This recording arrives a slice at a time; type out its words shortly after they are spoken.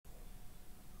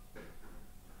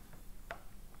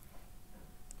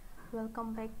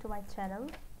Welcome back to my channel.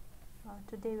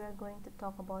 Today we are going to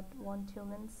talk about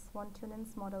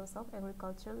Thunen's models of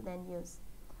agricultural land use.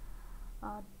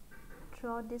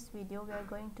 Throughout this video we are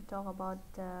going to talk about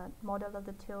the model of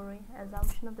the theory,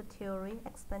 assumption of the theory,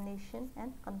 explanation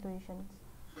and conclusions.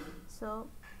 So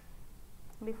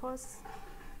before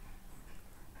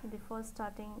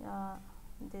starting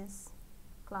this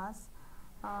class,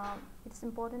 it is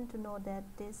important to know that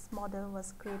this model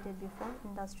was created before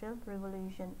Industrial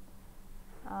Revolution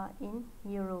in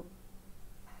Europe.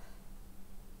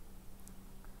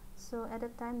 So at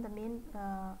that time the main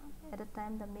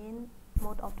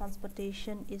mode of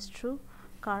transportation is through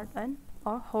cart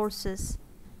or horses.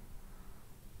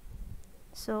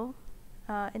 So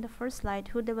in the first slide,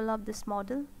 who developed this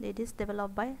model? It is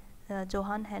developed by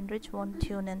Johann Heinrich von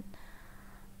Thunen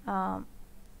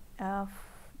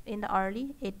in the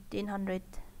early 1800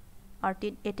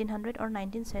 or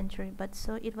 19th century, but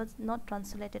so it was not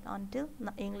translated until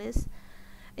English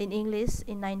in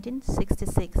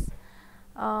 1966.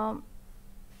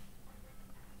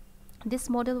 This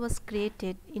model was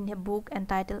created in a book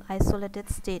entitled Isolated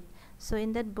State. So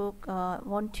in that book,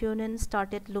 von Thunen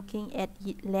started looking at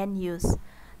land use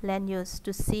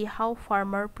to see how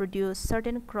farmer produce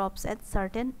certain crops at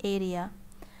certain area.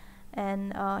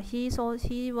 And he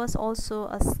was also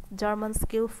a German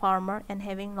skilled farmer and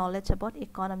having knowledge about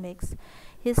economics.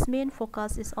 His main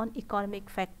focus is on economic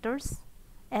factors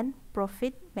and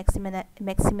profit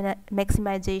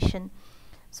maximization.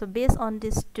 So based on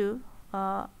these two,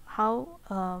 how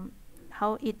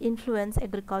it influence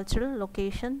agricultural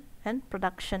location and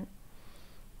production.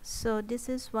 So this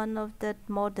is one of that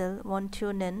model von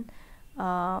Thunen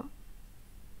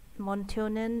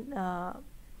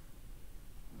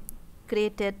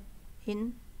created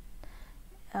in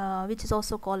which is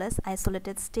also called as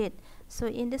isolated state. So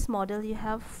in this model you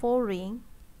have four rings.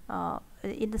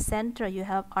 In the center you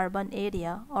have urban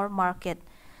area or market.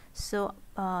 So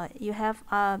you have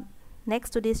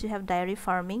next to this you have dairy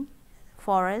farming,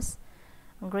 forest,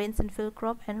 grains and field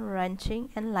crop, and ranching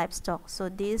and livestock. So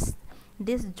these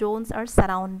zones are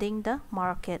surrounding the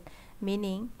market,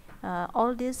 meaning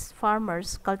all these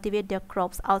farmers cultivate their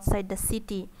crops outside the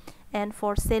city, and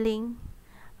for selling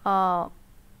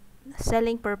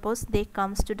purpose they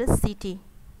comes to the city.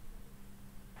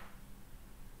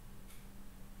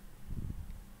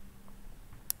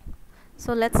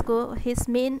 So let's go. His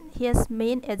main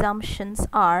assumptions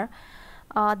are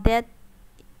that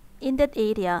in that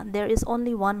area there is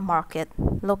only one market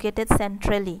located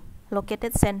centrally,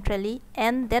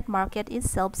 and that market is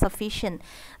self-sufficient.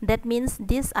 That means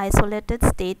this isolated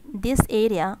state, this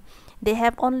area, they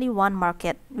have only one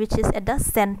market which is at the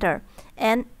center,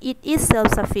 and it is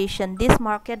self-sufficient. This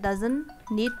market doesn't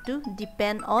need to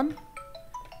depend on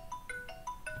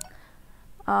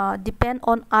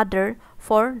other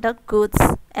for the goods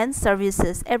and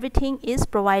services. Everything is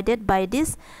provided by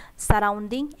this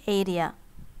surrounding area.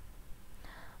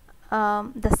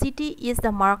 The city is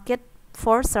the market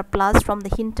for surplus from the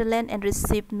hinterland and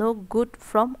receive no good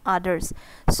from others.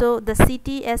 So the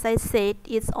city, as I said,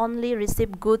 is only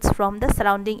receive goods from the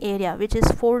surrounding area, which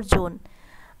is 4 zone,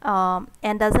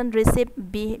 and doesn't receive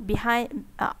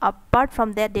apart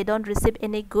from that they don't receive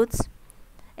any goods.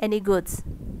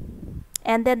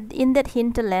 And then in that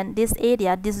hinterland, this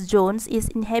area, this zones is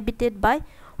inhabited by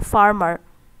farmer,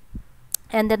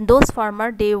 and then those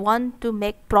farmer, they want to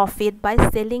make profit by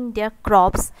selling their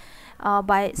crops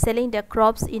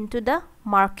into the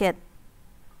market.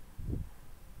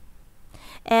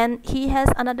 And he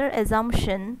has another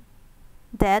assumption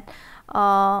that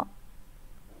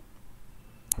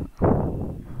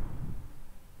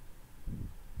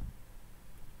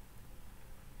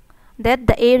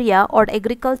the area or the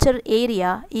agriculture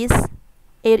area is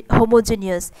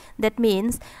homogeneous. That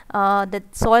means the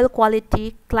soil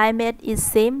quality, climate is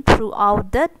same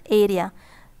throughout that area.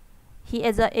 He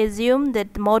assumed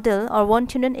that model, or von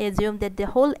Thunen assumed that the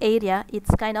whole area is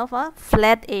kind of a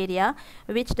flat area,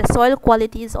 which the soil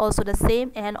quality is also the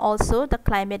same and also the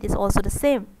climate is also the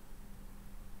same.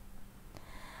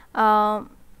 As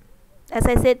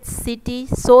I said, city,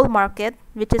 sole market,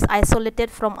 which is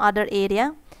isolated from other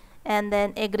area, and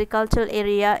then agricultural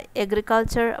area,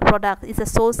 agriculture product is a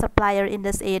sole supplier in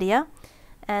this area,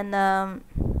 and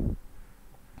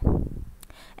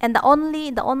the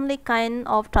only kind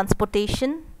of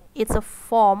transportation, it's a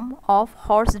form of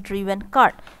horse driven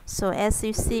cart. So as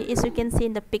you can see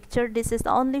in the picture, this is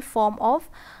the only form of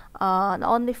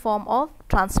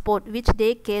transport which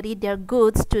they carry their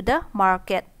goods to the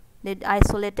market, the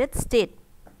isolated state.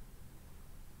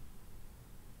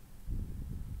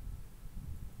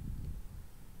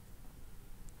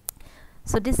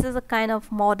 So this is a kind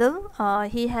of model.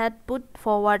 He had put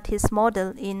forward his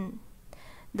model in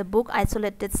the book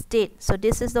Isolated State. So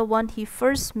this is the one he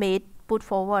first made, put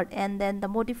forward, and then the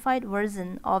modified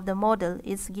version of the model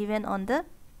is given on the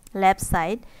left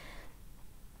side.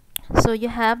 So you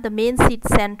have the main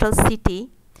central city,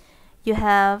 you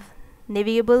have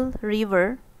navigable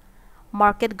river,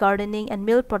 market gardening and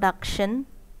milk production,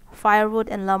 firewood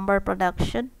and lumber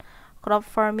production, crop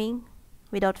farming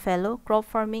without fallow, crop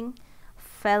farming,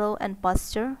 fallow and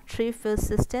pasture, tree field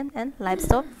system, and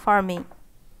livestock farming.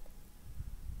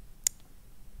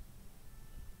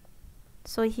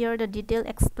 So here the detailed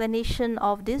explanation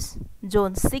of this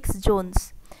zone, 6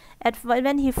 zones.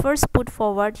 When he first put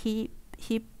forward,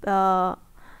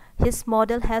 his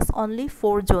model has only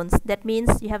 4 zones. That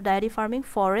means you have dairy farming,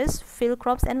 forest, field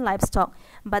crops, and livestock.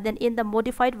 But then in the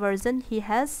modified version, he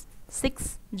has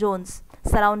 6 zones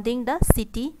surrounding the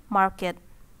city market.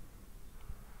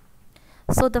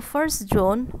 So the first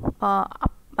zone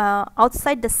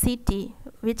outside the city,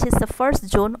 which is the first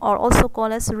zone, or also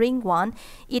called as ring 1,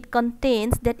 it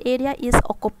contains that area is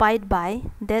occupied by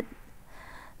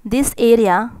this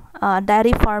area.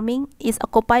 Dairy farming is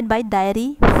occupied by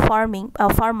dairy farming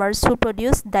farmers who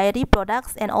produce dairy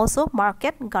products, and also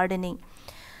market gardening.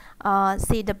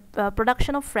 See the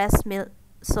production of fresh milk.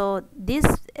 So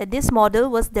this model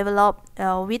was developed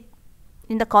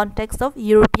in the context of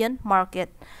European market,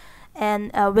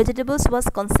 and vegetables was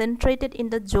concentrated in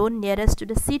the zone nearest to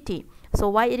the city. So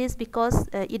why it is? Because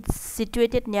it's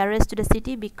situated nearest to the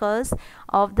city because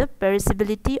of the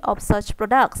perishability of such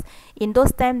products. In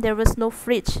those times there was no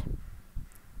fridge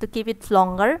to keep it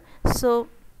longer, so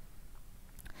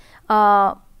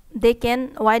they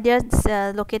can, why they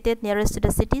are located nearest to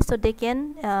the city, so they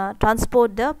can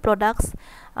transport the products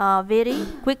very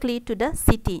quickly to the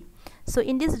city. So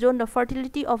in this zone, the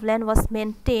fertility of land was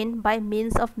maintained by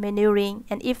means of manuring,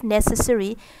 and if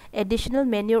necessary, additional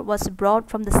manure was brought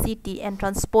from the city and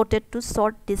transported to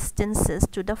short distances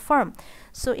to the farm.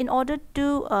 So in order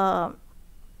to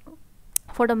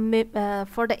for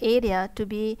the area to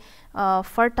be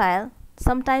fertile,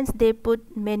 sometimes they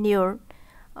put manure.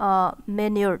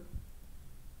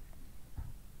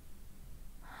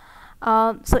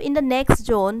 So in the next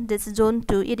zone, this zone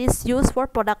 2, it is used for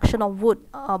production of wood,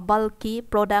 a bulky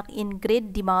product in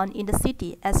great demand in the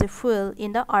city as a fuel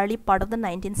in the early part of the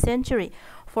 19th century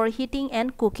for heating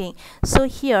and cooking. So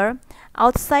here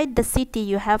outside the city,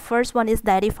 you have first one is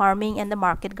dairy farming and the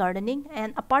market gardening,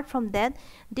 and apart from that,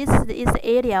 this is the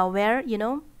area where, you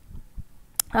know,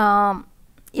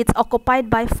 it's occupied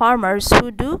by farmers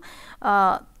who do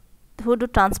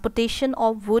transportation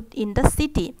of wood in the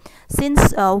city.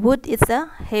 Since wood is a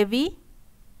heavy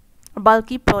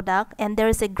bulky product and there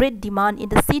is a great demand in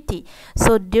the city,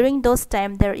 so during those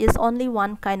time there is only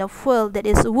one kind of fuel, that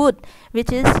is wood,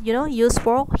 which is, you know, used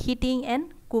for heating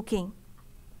and cooking.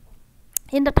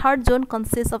 In the third zone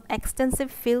consists of extensive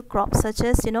field crops such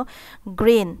as, you know,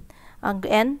 grain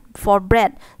and for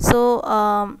bread.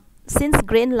 So since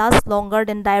grain lasts longer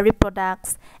than dairy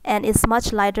products and is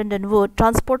much lighter than wood,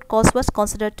 transport cost was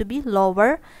considered to be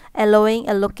lower, allowing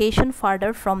a location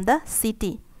farther from the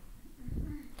city.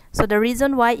 So the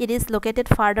reason why it is located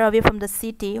farther away from the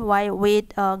city, why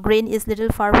grain is little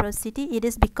far from the city, it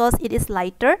is because it is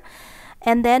lighter,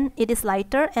 and then it is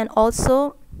lighter and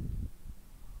also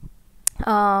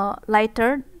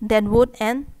lighter than wood,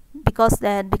 and because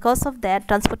of that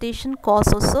transportation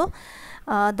cost also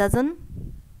doesn't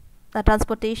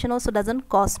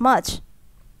cost much.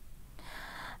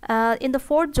 In the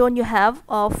fourth zone, you have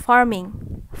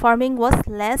farming. Farming was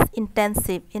less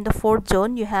intensive. In the fourth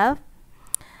zone, you have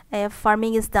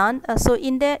farming is done. So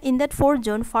in that fourth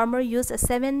zone, farmer used a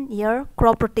 7-year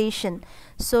crop rotation.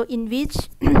 So in which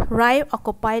rye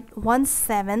occupied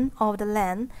 1/7 of the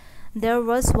land. There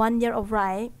was 1 year of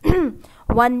rye,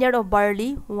 1 year of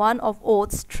barley, 1 of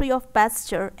oats, 3 of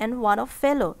pasture, and 1 of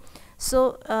fallow.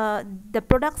 So the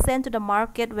products sent to the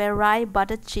market were rye,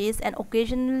 butter, cheese, and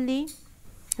occasionally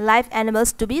live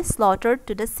animals to be slaughtered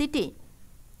to the city.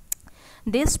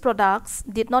 These products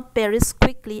did not perish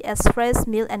quickly as fresh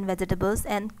meat and vegetables,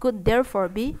 and could therefore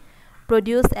be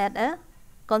produced at a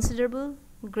considerable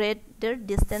greater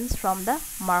distance from the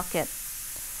market.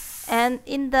 And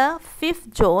in the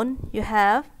fifth zone, you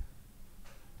have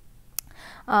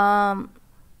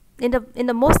in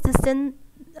the most distant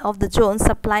of the zones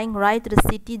supplying rye to the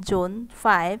city, zone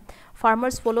 5,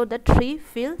 farmers follow the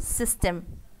 3-field system.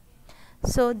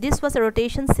 So this was a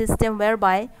rotation system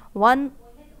whereby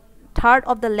 1/3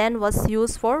 of the land was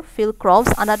used for field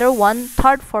crops, another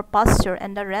 1/3 for pasture,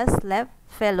 and the rest left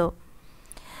fallow.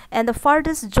 And the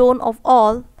farthest zone of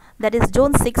all, that is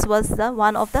Zone 6 was the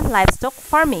one of the livestock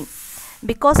farming.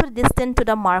 Because of the distance to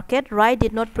the market, rye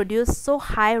did not produce so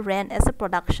high rent as a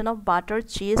production of butter,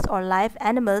 cheese, or live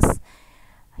animals.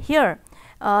 Here,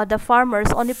 the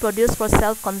farmers only produce for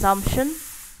self-consumption.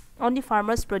 Only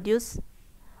animals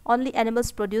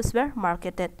produced were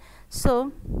marketed.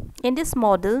 So, in this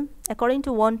model, according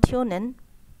to von Thunen,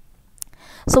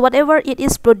 so whatever it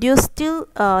is produced till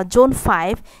Zone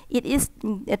 5, it is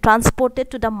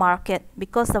transported to the market,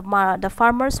 because the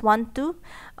farmers want to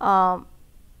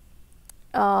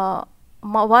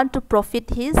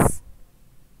profit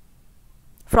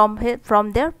from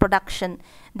their production.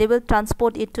 They will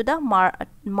transport it to the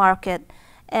market.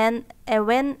 And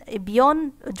when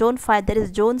beyond Zone 5, there is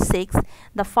Zone 6,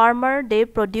 the farmer, they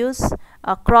produce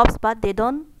crops, but they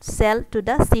don't sell to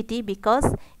the city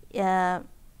because it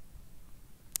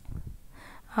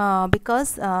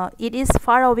is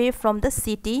far away from the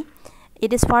city.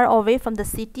 It is far away from the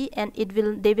city, and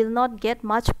they will not get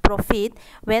much profit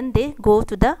when they go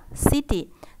to the city.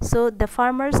 So the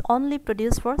farmers only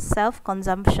produce for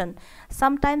self-consumption.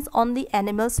 Sometimes only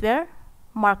animals were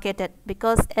marketed,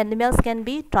 because animals can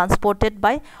be transported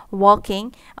by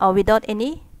walking without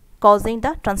any causing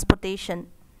the transportation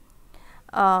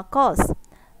cost.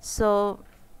 So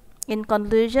in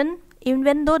conclusion,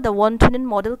 even though the von Thunen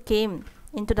model came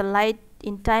into the light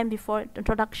in time before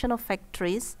introduction of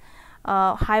factories,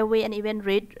 highway, and even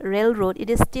railroad, it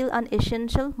is still an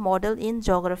essential model in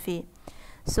geography.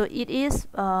 So it is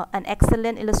an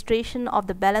excellent illustration of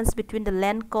the balance between the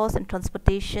land cost and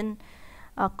transportation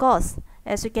cost.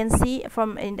 As you can see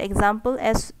from in the example,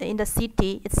 as in the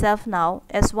city itself, now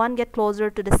as one get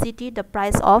closer to the city, the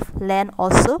price of land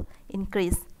also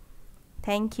increase.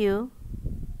 Thank you.